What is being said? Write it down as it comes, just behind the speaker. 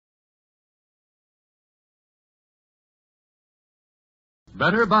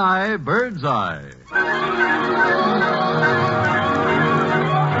Better buy Bird's Eye.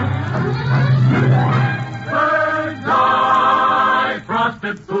 Bird's Eye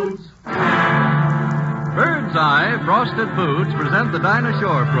Frosted Foods. Bird's Eye Frosted Foods present the Dinah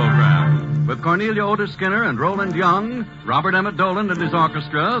Shore program. With Cornelia Otis Skinner and Roland Young, Robert Emmett Dolan and his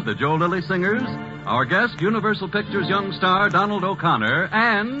orchestra, the Joe Lilly Singers, our guest, Universal Pictures young star Donald O'Connor,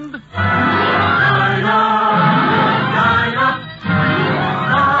 and... Dinah,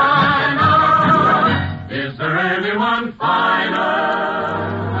 is there anyone finer?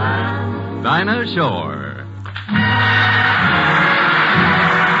 Dinah Shore.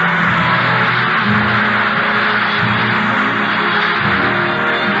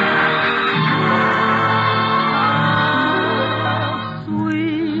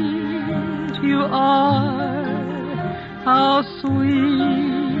 How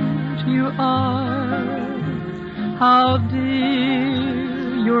sweet you are, how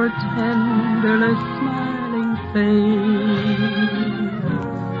dear your tenderly smiling face.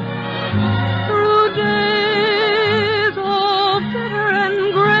 Through days of bitter and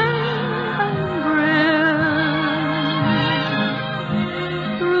gray and grim,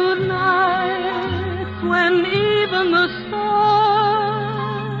 through nights when even the stars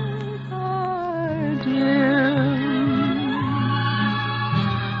are dim,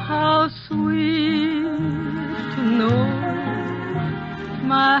 how sweet to know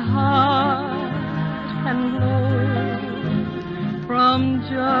my heart can glow from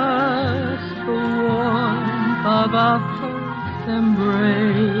just the warmth of our first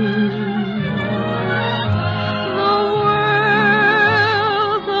embrace. The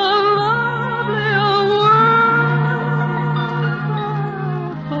world's a lovelier world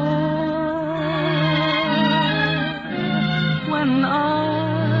when I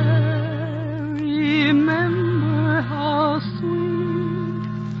remember how sweet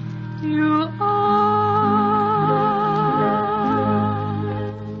you are.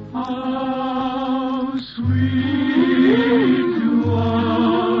 How sweet you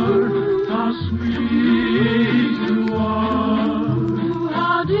are, how sweet you are.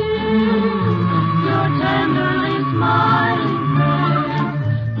 How dear your tenderly smiling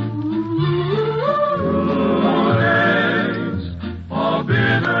Days are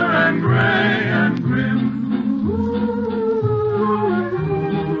bitter and gray and grim.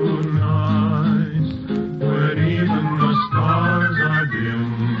 Nights when even the stars are dim.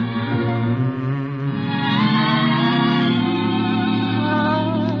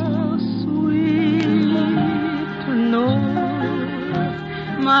 How sweet to know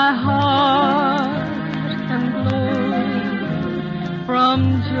my heart can glow from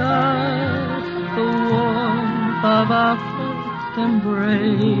just the warmth of our first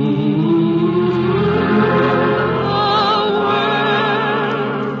embrace. The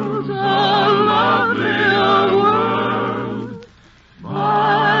world's a lovelier world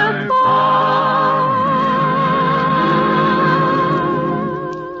by far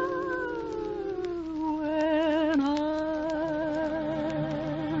when I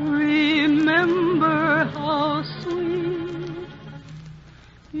remember how sweet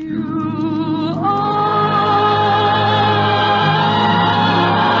you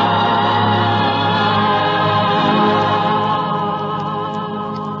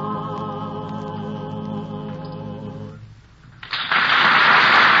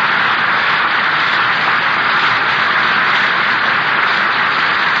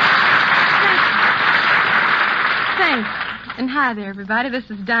Thanks. And hi there, everybody. This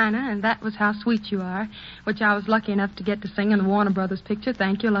is Dinah, and that was How Sweet You Are, which I was lucky enough to get to sing in the Warner Brothers picture,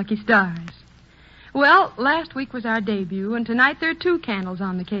 Thank You, Lucky Stars. Well, last week was our debut, and tonight there are 2 candles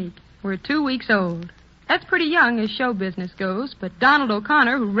on the cake. We're 2 weeks old. That's pretty young as show business goes, but Donald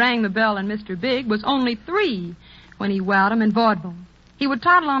O'Connor, who rang the bell in Mr. Big, was only 3 when he wowed him in vaudeville. He would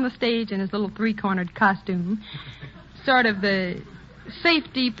toddle on the stage in his little 3-cornered costume, sort of the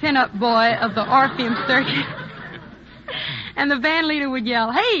safety pin-up boy of the Orpheum circuit. And the band leader would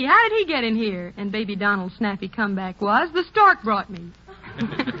yell, "Hey, how did he get in here?" And baby Donald's snappy comeback was, "The stork brought me."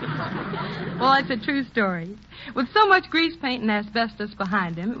 Well, it's a true story. With so much grease paint and asbestos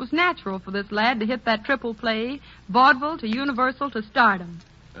behind him, it was natural for this lad to hit that triple play, vaudeville to Universal to stardom.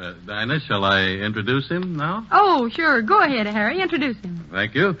 Dinah, shall I introduce him now? Oh, sure. Go ahead, Harry. Introduce him.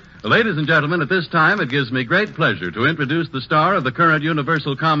 Thank you. Ladies and gentlemen, at this time, it gives me great pleasure to introduce the star of the current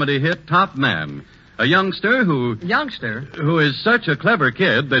Universal comedy hit, Top Man. A youngster who is such a clever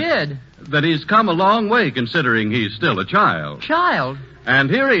kid that he's come a long way considering he's still a child. Child? And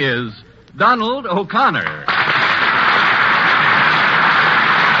here he is, Donald O'Connor.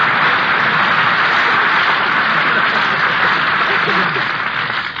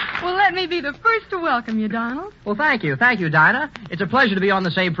 welcome you, Donald. Well, thank you. Thank you, Dinah. It's a pleasure to be on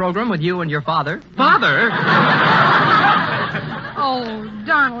the same program with you and your father. Father? Oh,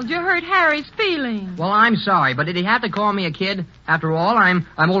 Donald, you hurt Harry's feelings. Well, I'm sorry, but did he have to call me a kid? After all, I'm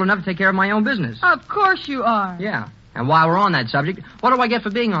old enough to take care of my own business. Of course you are. Yeah. And while we're on that subject, what do I get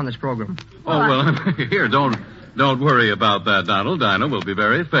for being on this program? Oh, well, here, don't worry about that, Donald. Dinah will be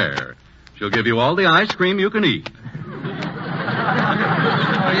very fair. She'll give you all the ice cream you can eat. Oh,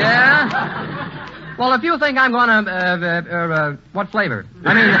 yeah? Well, if you think I'm going to, what flavor?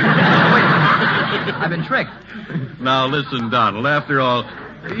 I mean, wait, I've been tricked. Now, listen, Donald, after all,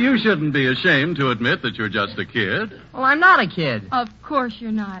 you shouldn't be ashamed to admit that you're just a kid. Well, I'm not a kid. Of course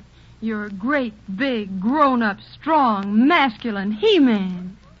you're not. You're a great, big, grown-up, strong, masculine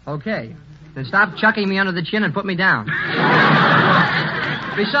He-Man. Okay. Then stop chucking me under the chin and put me down.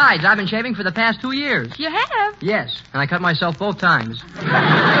 Besides, I've been shaving for the past 2 years. You have? Yes, and I cut myself both times.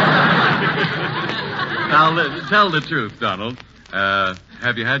 Now, tell the truth, Donald.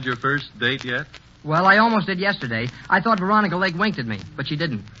 Have you had your first date yet? Well, I almost did yesterday. I thought Veronica Lake winked at me, but she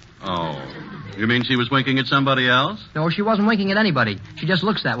didn't. Oh. You mean she was winking at somebody else? No, she wasn't winking at anybody. She just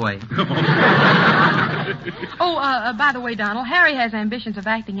looks that way. By the way, Donald, Harry has ambitions of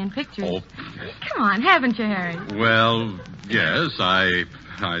acting in pictures. Oh. Come on, haven't you, Harry? Well, yes, I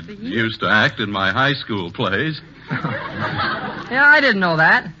used to act in my high school plays. Yeah, I didn't know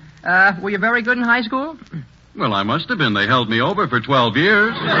that. Were you very good in high school? Well, I must have been. They held me over for 12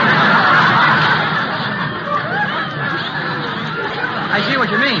 years. I see what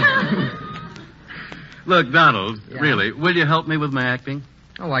you mean. Look, Donald, Yeah. really, will you help me with my acting?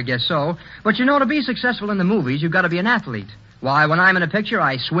 Oh, I guess so. But you know, to be successful in the movies, you've got to be an athlete. Why, when I'm in a picture,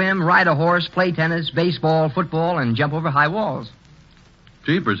 I swim, ride a horse, play tennis, baseball, football, and jump over high walls.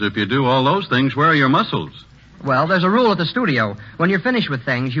 Jeepers, if you do all those things, where are your muscles? Well, there's a rule at the studio. When you're finished with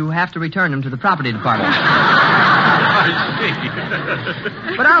things, you have to return them to the property department. I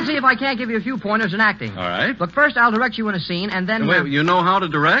see. But I'll see if I can't give you a few pointers in acting. All right. Look, first I'll direct you in a scene, and then... Wait, you know how to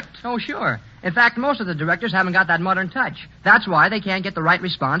direct? Oh, sure. In fact, most of the directors haven't got that modern touch. That's why they can't get the right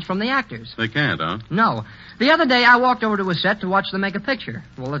response from the actors. They can't, huh? No. The other day, I walked over to a set to watch them make a picture.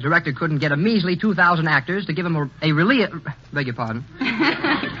 Well, the director couldn't get a measly 2,000 actors to give him a realistic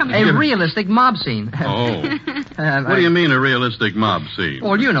mob scene. Oh. What do you mean, a realistic mob scene?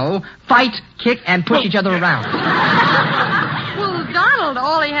 Well, you know, fight, kick, and push each other around. Well, Donald,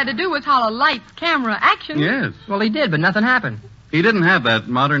 all he had to do was holler lights, camera, action. Yes. Well, he did, but nothing happened. He didn't have that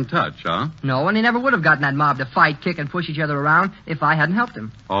modern touch, huh? No, and he never would have gotten that mob to fight, kick, and push each other around if I hadn't helped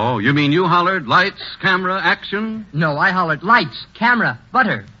him. Oh, you mean you hollered lights, camera, action? No, I hollered lights, camera,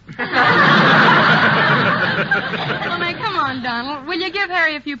 butter. Well, now, come on, Donald. Will you give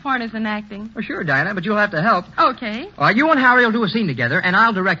Harry a few pointers in acting? Well, sure, Dinah, but you'll have to help. Okay. All right, you and Harry will do a scene together, and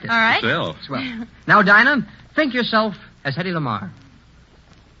I'll direct it. All right. Still. Swell. Now, Dinah, think yourself as Hedy Lamarr.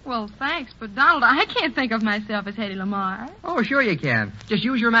 Well, thanks, but Donald, I can't think of myself as Hedy Lamarr. Oh, sure you can. Just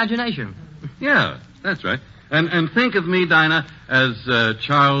use your imagination. Yeah, that's right. And think of me, Dinah, as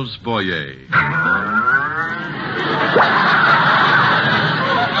Charles Boyer.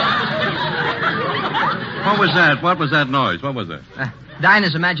 What was that? What was that noise? What was that?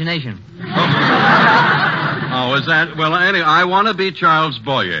 Dinah's imagination. Oh, is that? Well, anyway, I want to be Charles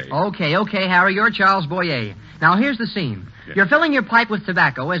Boyer. Okay, Harry, you're Charles Boyer. Now, here's the scene. Yeah. You're filling your pipe with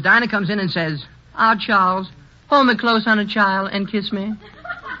tobacco as Dinah comes in and says, "Ah, Charles, hold me close, honey child, and kiss me."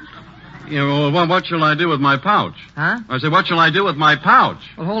 You know, well, what shall I do with my pouch? Huh? I said, what shall I do with my pouch?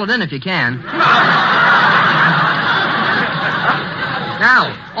 Well, hold it in if you can.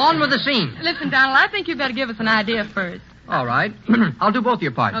 Now, on with the scene. Listen, Donald, I think you better give us an idea first. All right. I'll do both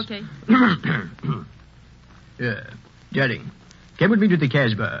your parts. Okay. Daddy, come with me to the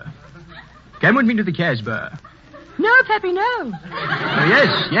Casbah. Come with me to the Casbah. No, Peppy, no. Oh,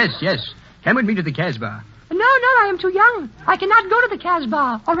 yes. Come with me to the Casbah. No, I am too young. I cannot go to the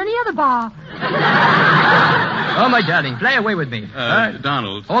Casbah or any other bar. Oh, my darling, play away with me.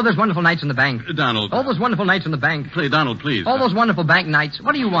 Donald. All those wonderful nights in the bank. Donald. All those wonderful nights in the bank. Please, Donald, please. All those wonderful bank nights.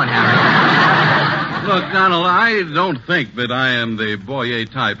 What do you want, Harry? Look, Donald, I don't think that I am the Boyer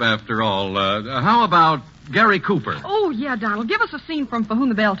type after all. How about Gary Cooper? Oh, yeah, Donald. Give us a scene from For Whom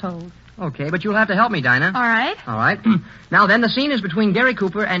the Bell Tolls. Okay, but you'll have to help me, Dinah. All right. All right. Now, then, the scene is between Gary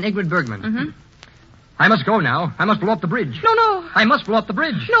Cooper and Ingrid Bergman. Mm-hmm. I must go now. I must blow up the bridge. No. I must blow up the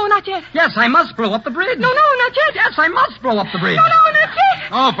bridge. No, not yet. Yes, I must blow up the bridge. No, not yet. Yes, I must blow up the bridge. No, not yet.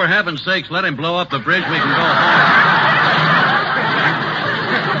 Oh, for heaven's sakes, let him blow up the bridge. We can go home.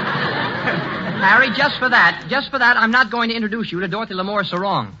 Harry, just for that, I'm not going to introduce you to Dorothy L'Amour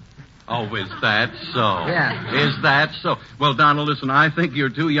Sarong. Oh, is that so? Yeah. Is that so? Well, Donald, listen, I think you're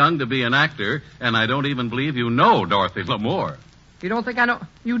too young to be an actor, and I don't even believe you know Dorothy Lamour. You don't think I know?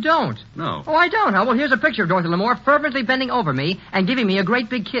 You don't? No. Oh, I don't, huh? Well, here's a picture of Dorothy Lamour fervently bending over me and giving me a great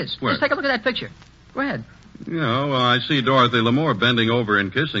big kiss. Where? Just take a look at that picture. Go ahead. Yeah, well, I see Dorothy Lamour bending over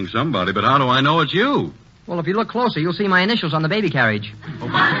and kissing somebody, but how do I know it's you? Well, if you look closer, you'll see my initials on the baby carriage. Oh,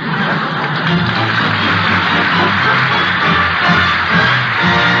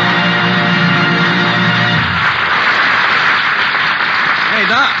 Hey,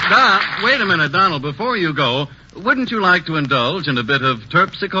 Doc, wait a minute, Donald. Before you go, wouldn't you like to indulge in a bit of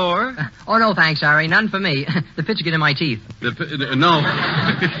terpsichore? Oh, no, thanks, Harry. None for me. The pitch get in my teeth. No.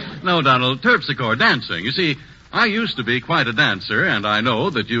 No, Donald. Terpsichore, dancing. You see, I used to be quite a dancer, and I know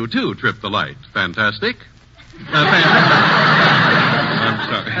that you, too, trip the light. Fantastic? I'm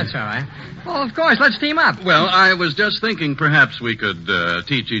sorry. That's all right. Well, of course. Let's team up. Well, I was just thinking perhaps we could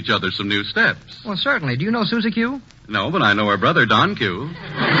teach each other some new steps. Well, certainly. Do you know Susie Q? No, but I know her brother, Don Q.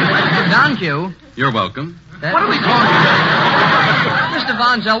 Don Q? You're welcome. What are we talking about? Mr.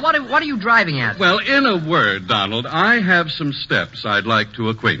 Von Zell, what are you driving at? Well, in a word, Donald, I have some steps I'd like to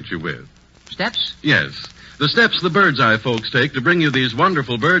acquaint you with. Steps? Yes. The steps the Bird's Eye folks take to bring you these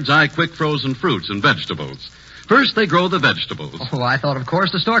wonderful Bird's Eye quick frozen fruits and vegetables. First, they grow the vegetables. Oh, I thought, of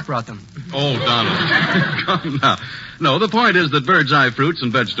course, the stork brought them. Oh, Donald. Come now. No, the point is that Bird's Eye fruits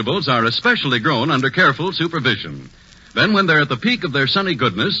and vegetables are especially grown under careful supervision. Then, when they're at the peak of their sunny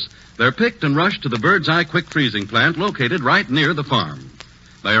goodness, they're picked and rushed to the Bird's Eye quick freezing plant located right near the farm.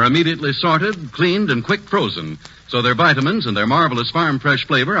 They are immediately sorted, cleaned, and quick frozen, so their vitamins and their marvelous farm fresh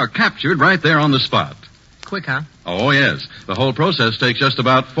flavor are captured right there on the spot. Quick, huh? Oh, yes. The whole process takes just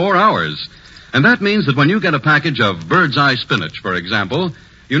about 4 hours. And that means that when you get a package of Bird's Eye spinach, for example,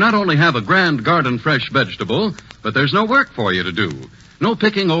 you not only have a grand garden fresh vegetable, but there's no work for you to do. No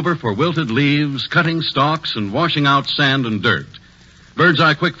picking over for wilted leaves, cutting stalks, and washing out sand and dirt. Bird's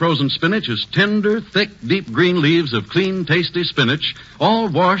Eye quick frozen spinach is tender, thick, deep green leaves of clean, tasty spinach, all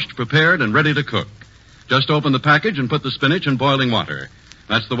washed, prepared, and ready to cook. Just open the package and put the spinach in boiling water.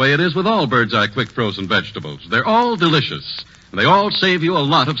 That's the way it is with all Bird's Eye quick frozen vegetables. They're all delicious, and they all save you a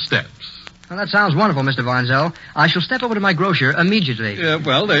lot of steps. Well, that sounds wonderful, Mr. Von Zell. I shall step over to my grocer immediately.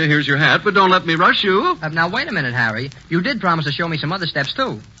 Well, here's your hat, but don't let me rush you. Now, wait a minute, Harry. You did promise to show me some other steps,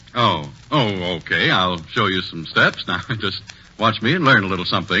 too. Oh, okay. I'll show you some steps. Now, just watch me and learn a little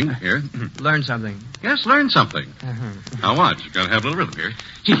something. Here. Learn something? Yes, learn something. Uh-huh. Now, watch. You've got to have a little rhythm here.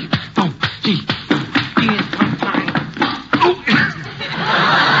 Gee, boom, gee,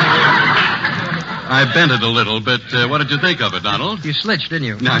 I bent it a little, but what did you think of it, Donald? You slitched, didn't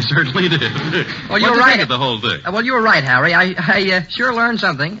you? I certainly did. Well, you were right. Think of the whole thing? Well, you were right, Harry. I sure learned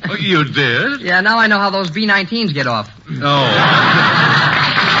something. Oh, you did? Yeah, now I know how those B-19s get off. Oh.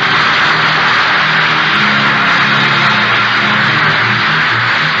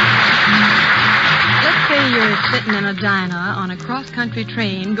 Let's say you're sitting in a diner on a cross-country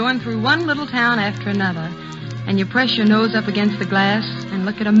train going through one little town after another, and you press your nose up against the glass and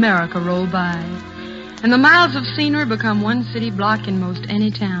look at America roll by. And the miles of scenery become one city block in most any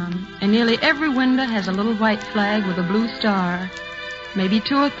town, and nearly every window has a little white flag with a blue star, maybe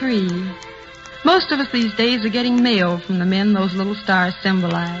 2 or 3. Most of us these days are getting mail from the men those little stars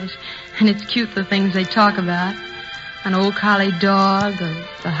symbolize, and it's cute the things they talk about. An old collie dog, or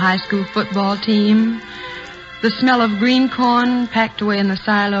the high school football team, the smell of green corn packed away in the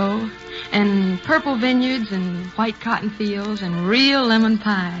silo, and purple vineyards and white cotton fields and real lemon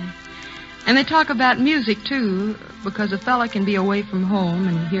pie. And they talk about music, too, because a fella can be away from home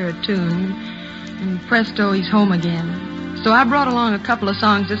and hear a tune, and presto, he's home again. So I brought along a couple of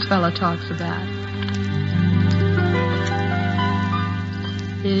songs this fella talks about.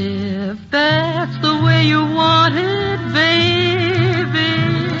 If that's the way you want it, baby,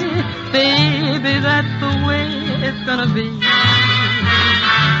 baby, that's the way it's gonna be.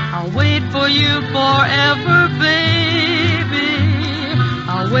 I'll wait for you forever, baby.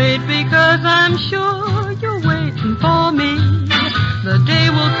 I'll wait because I'm sure you're waiting for me. The day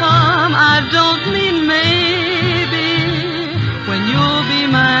will come, I don't mean maybe, when you'll be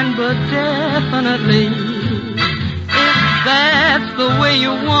mine, but definitely. If that's the way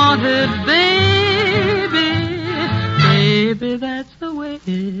you want it, baby, baby, that's the way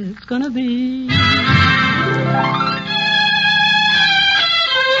it's gonna be.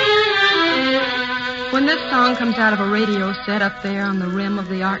 When this song comes out of a radio set up there on the rim of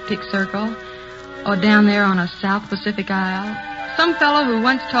the Arctic Circle, or down there on a South Pacific Isle, some fellow who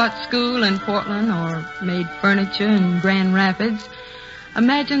once taught school in Portland or made furniture in Grand Rapids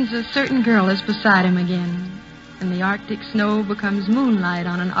imagines a certain girl is beside him again. and the Arctic snow becomes moonlight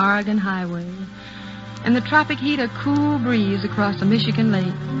on an Oregon highway, and the tropic heat a cool breeze across a Michigan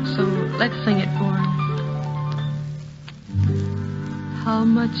lake. So let's sing it for him. How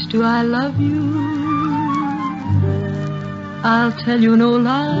much do I love you? I'll tell you no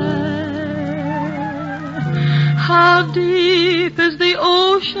lie. How deep is the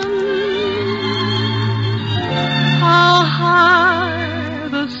ocean? How high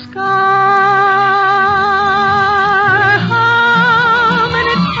the sky? How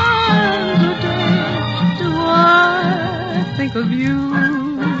many times a day do I think of you?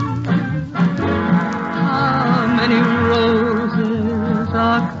 How many roses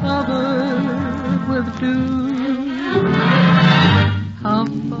are covered with dew? How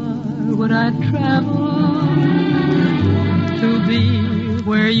far would I travel to be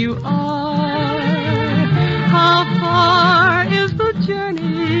where you are? How far is the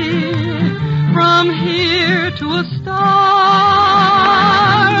journey from here to a star?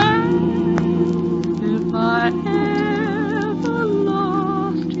 If I ever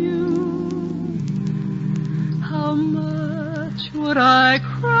lost you, how much would I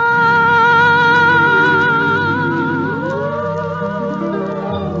cry?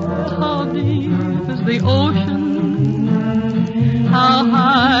 How deep is the ocean? How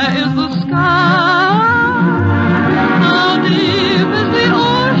high is the sky? How deep is the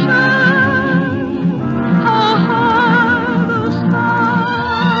ocean? How high the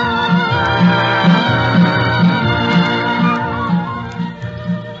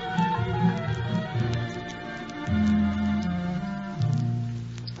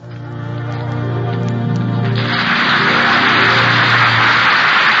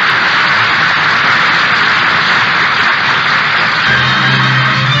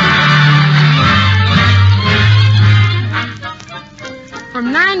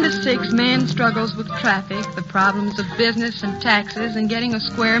From 9 to 6, man struggles with traffic, the problems of business and taxes, and getting a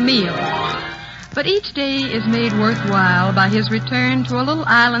square meal. But each day is made worthwhile by his return to a little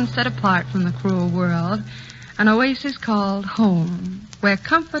island set apart from the cruel world, an oasis called home, where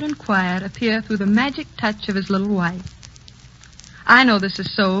comfort and quiet appear through the magic touch of his little wife. I know this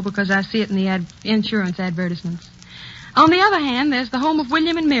is so because I see it in the insurance advertisements. On the other hand, there's the home of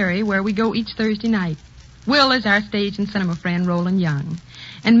William and Mary, where we go each Thursday night. Will is our stage and cinema friend, Roland Young.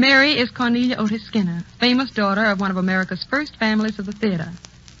 And Mary is Cornelia Otis Skinner, famous daughter of one of America's first families of the theater.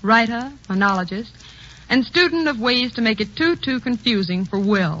 Writer, monologist, and student of ways to make it too confusing for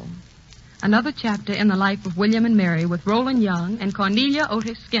Will. Another chapter in the life of William and Mary with Roland Young and Cornelia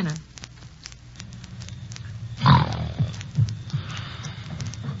Otis Skinner.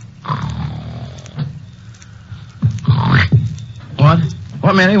 What?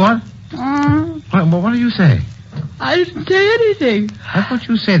 What, Mary, what? What did you say? I didn't say anything. I thought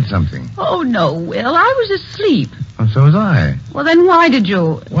you said something. Oh, no, Will. I was asleep. Oh, so was I. Well, then why did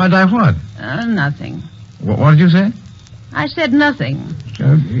you... Why did I what? Nothing. What did you say? I said nothing.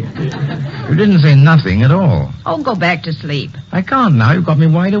 You didn't say nothing at all. Oh, go back to sleep. I can't now. You've got me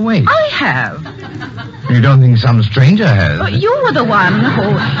wide awake. I have. You don't think some stranger has? Well, you were the one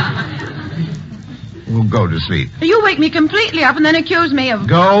who... Well, go to sleep. You wake me completely up and then accuse me of...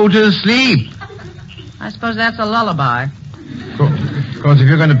 Go to sleep. I suppose that's a lullaby. Of course, if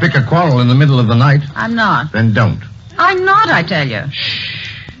you're going to pick a quarrel in the middle of the night... I'm not. Then don't. I'm not, I tell you.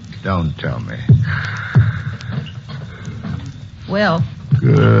 Shh. Don't tell me. Will.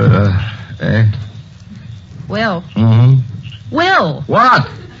 Eh? Will. Mm-hmm. Will. What?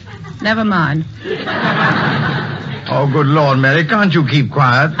 Never mind. Oh, good Lord, Mary, can't you keep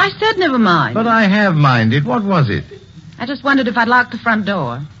quiet? I said never mind. But I have minded. What was it? I just wondered if I'd locked the front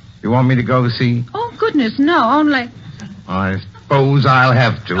door. You want me to go see? Oh, goodness, no, only... I suppose I'll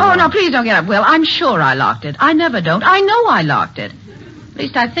have to. Oh, no, please don't get up, Will. I'm sure I locked it. I never don't. I know I locked it. At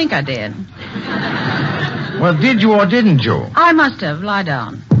least I think I did. Well, did you or didn't you? I must have. Lie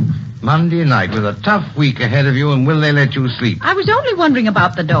down. Monday night with a tough week ahead of you, and will they let you sleep? I was only wondering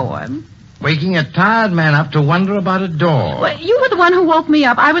about the door. Waking a tired man up to wonder about a door. Well, you were the one who woke me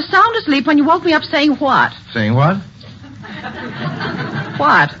up. I was sound asleep when you woke me up saying what? Saying what?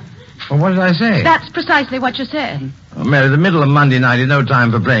 What? Well, what did I say? That's precisely what you said. Oh, Mary, the middle of Monday night is no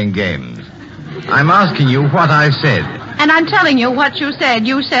time for playing games. I'm asking you what I said. And I'm telling you what you said.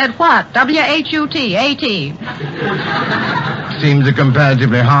 You said what? W-H-U-T-A-T. Seems a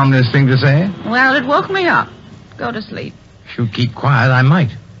comparatively harmless thing to say. Well, it woke me up. Go to sleep. If you keep quiet, I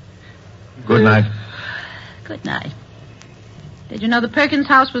might. Good night. Good night. Did you know the Perkins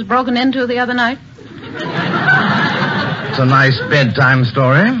house was broken into the other night? It's a nice bedtime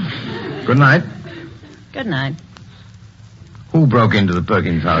story. Good night. Good night. Who broke into the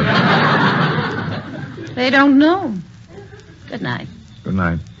Perkins house? They don't know. Good night. Good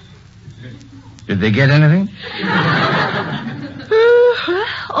night. Did they get anything?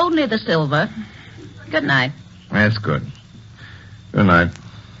 Only the silver. Good night. That's good. Good night.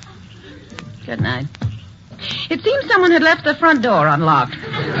 Good night. It seems someone had left the front door unlocked.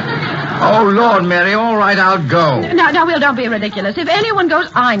 Oh, Lord, Mary, all right, I'll go. Now, Will, don't be ridiculous. If anyone goes,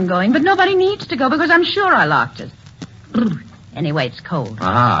 I'm going, but nobody needs to go because I'm sure I locked it. Anyway, it's cold.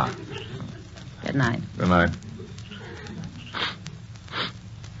 Aha. Good night. Good night.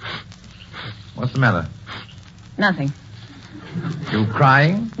 What's the matter? Nothing. You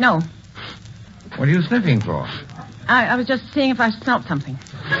crying? No. What are you sniffing for? I was just seeing if I smelled something.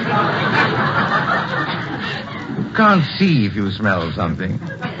 You can't see if you smell something.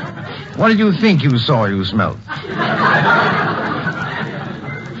 What did you think you saw you smelled?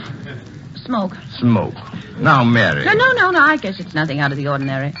 Smoke. Smoke. Now, Mary. No. I guess it's nothing out of the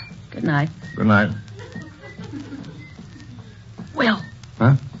ordinary. Good night. Good night. Will.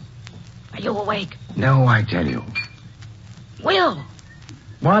 Huh? Are you awake? No, I tell you. Will.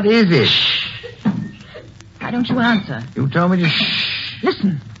 What is it? Why don't you answer? You told me to shh.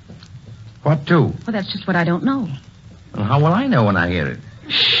 Listen. What to? Well, that's just what I don't know. Well, how will I know when I hear it?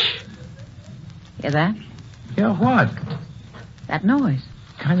 Hear that? Hear what? That noise.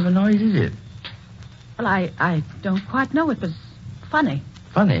 What kind of a noise is it? Well, I don't quite know. It was funny.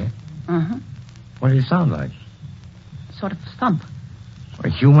 Funny? Uh-huh. What did it sound like? Sort of thump. A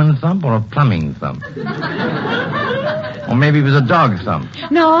human thump or a plumbing thump? Or maybe it was a dog thump.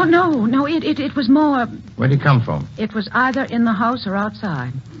 No. It was more... Where'd it come from? It was either in the house or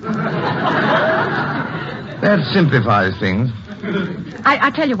outside. That simplifies things.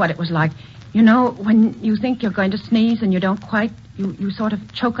 I tell you what it was like. You know, when you think you're going to sneeze and you don't quite, you sort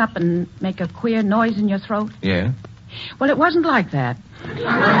of choke up and make a queer noise in your throat. Yeah? Well, it wasn't like that.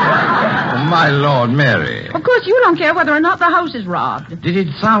 Oh, my Lord, Mary. Of course, you don't care whether or not the house is robbed. Did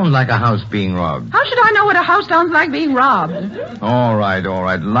it sound like a house being robbed? How should I know what a house sounds like being robbed? All right.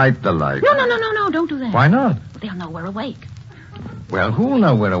 Light the light. No, don't do that. Why not? They'll know we're awake. Well, who'll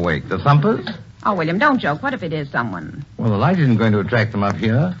know we're awake? The thumpers? Oh, William, don't joke. What if it is someone? Well, the light isn't going to attract them up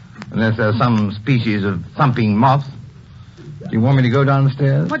here, unless there's some species of thumping moth. Do you want me to go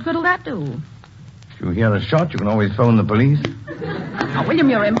downstairs? What good'll that do? If you hear a shot, you can always phone the police. Oh, William,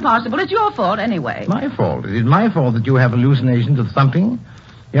 you're impossible. It's your fault anyway. My fault? Is it my fault that you have hallucinations of thumping?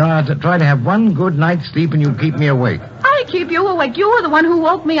 You know, I try to have one good night's sleep and you keep me awake. I keep you awake. You were the one who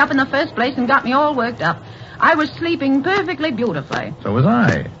woke me up in the first place and got me all worked up. I was sleeping perfectly beautifully. So was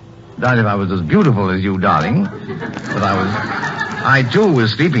I. Doubt if I was as beautiful as you, darling. But I too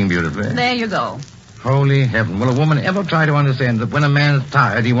was sleeping beautifully. There you go. Holy heaven. Will a woman ever try to understand that when a man's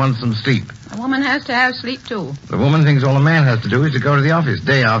tired, he wants some sleep? A woman has to have sleep, too. The woman thinks all a man has to do is to go to the office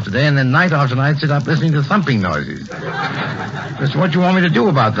day after day and then night after night sit up listening to thumping noises. That's what you want me to do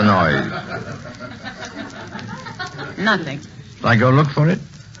about the noise. Nothing. Shall I go look for it?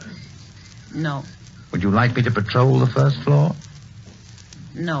 No. Would you like me to patrol the first floor?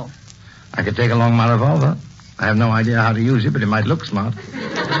 No. I could take along my revolver. I have no idea how to use it, but it might look smart.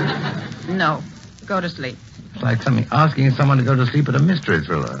 No. Go to sleep. It's like asking someone to go to sleep at a mystery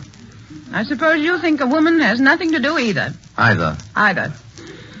thriller. I suppose you think a woman has nothing to do either. Either. I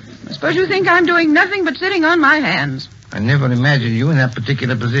suppose you think I'm doing nothing but sitting on my hands. I never imagined you in that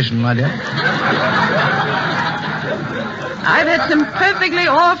particular position, my dear. I've had some perfectly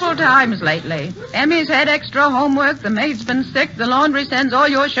awful times lately. Emmy's had extra homework, the maid's been sick, the laundry sends all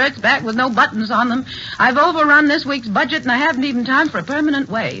your shirts back with no buttons on them. I've overrun this week's budget and I haven't even time for a permanent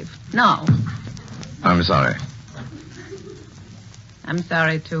wave. No. I'm sorry. I'm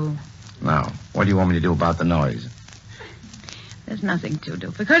sorry, too. Now, what do you want me to do about the noise? There's nothing to do,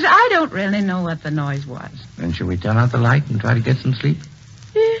 because I don't really know what the noise was. Then should we turn out the light and try to get some sleep?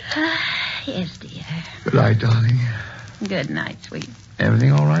 Yes, dear. Good night, darling. Good night, sweet.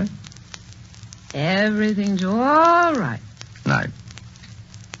 Everything all right? Everything's all right. Night.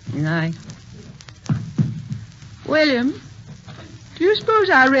 Night. William, do you suppose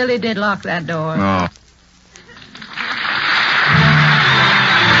I really did lock that door? No.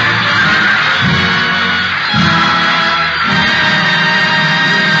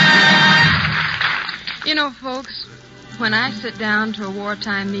 You know, folks, when I sit down to a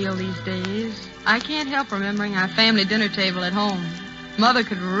wartime meal these days, I can't help remembering our family dinner table at home. Mother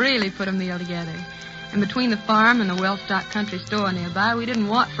could really put a meal together. And between the farm and the well-stocked country store nearby, we didn't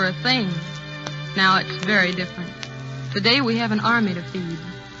want for a thing. Now it's very different. Today we have an army to feed.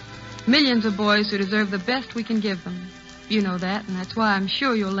 Millions of boys who deserve the best we can give them. You know that, and that's why I'm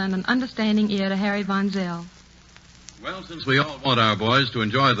sure you'll lend an understanding ear to Harry Von Zell. Well, since we all want our boys to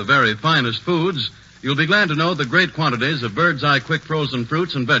enjoy the very finest foods, You'll be glad to know that great quantities of Bird's Eye quick frozen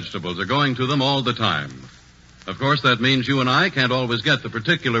fruits and vegetables are going to them all the time. Of course, that means you and I can't always get the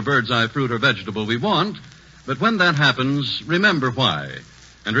particular Bird's Eye fruit or vegetable we want, but when that happens, remember why.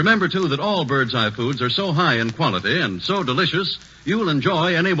 And remember, too, that all Bird's Eye foods are so high in quality and so delicious, you'll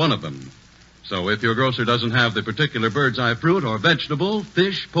enjoy any one of them. So if your grocer doesn't have the particular Bird's Eye fruit or vegetable,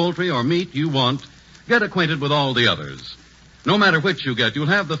 fish, poultry, or meat you want, get acquainted with all the others. No matter which you get, you'll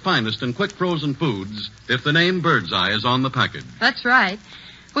have the finest and quick frozen foods if the name Bird's Eye is on the package. That's right.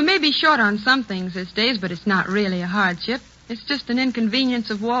 We may be short on some things these days, but it's not really a hardship. It's just an inconvenience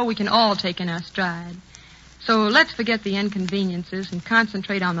of war we can all take in our stride. So let's forget the inconveniences and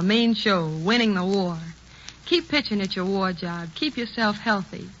concentrate on the main show, winning the war. Keep pitching at your war job. Keep yourself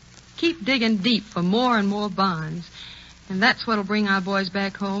healthy. Keep digging deep for more and more bonds. And that's what'll bring our boys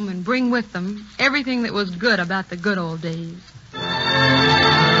back home and bring with them everything that was good about the good old days.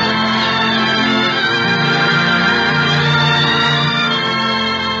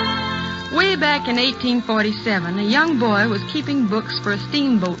 Way back in 1847, a young boy was keeping books for a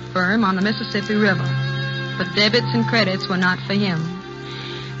steamboat firm on the Mississippi River. But debits and credits were not for him.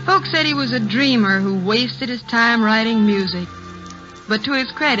 Folks said he was a dreamer who wasted his time writing music. But to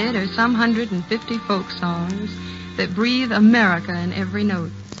his credit are some 150 folk songs that breathe America in every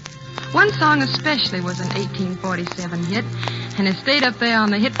note. One song especially was an 1847 hit, and has stayed up there on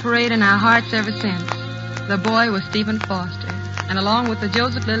the hit parade in our hearts ever since. The boy was Stephen Foster, and along with the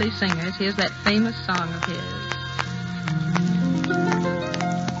Joseph Lilly Singers, here's that famous song of his.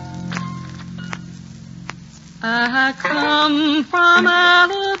 I come from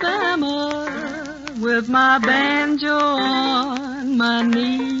Alabama with my banjo on my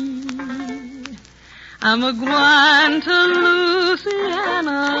knee. I'm a-gwine to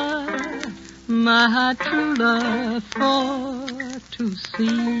Louisiana, my true love for to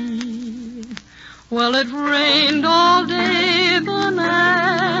see. Well, it rained all day the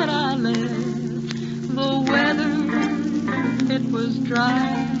night I left. The weather, it was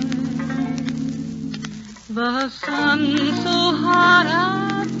dry. The sun so hot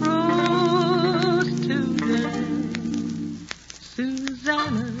I froze to death.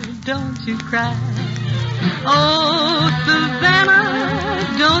 Susanna, don't you cry. Oh, Susanna,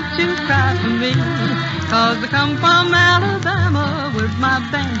 don't you cry for me. 'Cause I come from Alabama with my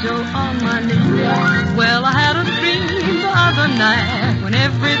banjo on my knee. Well, I had a dream the other night when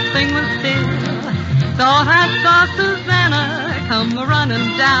everything was still. Thought I saw Susanna come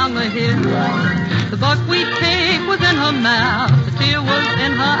running down the hill. The buckwheat cake was in her mouth, the tear was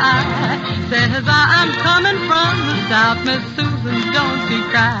in her eye. Says I'm coming from the south, Miss Susan, don't you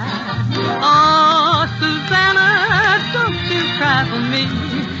cry. Oh, Susanna, don't you cry for me.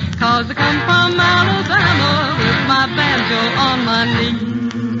 'Cause I come from Alabama with my banjo on my knee.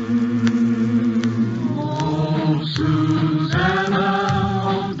 Oh, Susanna,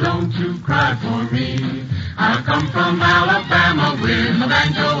 don't you cry for me. I come from Alabama with my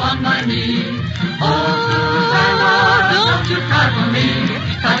banjo on my knee. Oh, Susanna, don't you cry for me.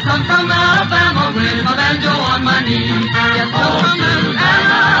 I come from Alabama with my banjo on my knee. Yes, oh,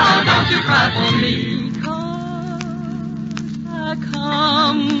 Susanna, don't you cry for me. 'Cause I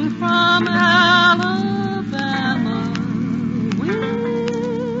come from Alabama with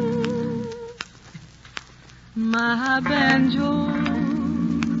my banjo on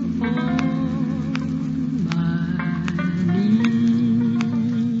my knee.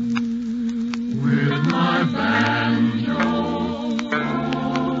 With my banjo on my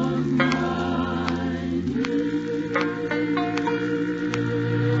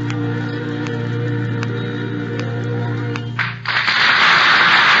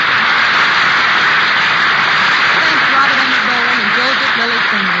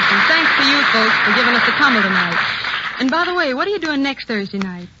folks for giving us a tumble tonight. And by the way, what are you doing next Thursday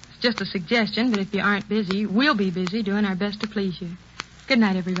night? It's just a suggestion, but if you aren't busy, we'll be busy doing our best to please you. Good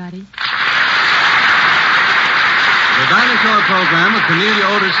night, everybody. The Dinosaur program with Cornelia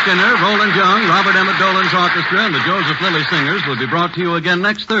Otis Skinner, Roland Young, Robert Emmett Dolan's orchestra, and the Joseph Lilly Singers will be brought to you again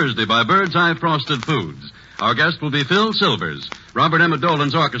next Thursday by Bird's Eye Frosted Foods. Our guest will be Phil Silvers. Robert Emmett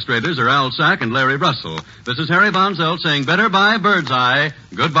Dolan's orchestrators are Al Sack and Larry Russell. This is Harry Bonzell saying better bye, Bird's Eye.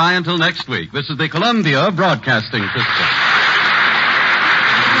 Goodbye until next week. This is the Columbia Broadcasting System.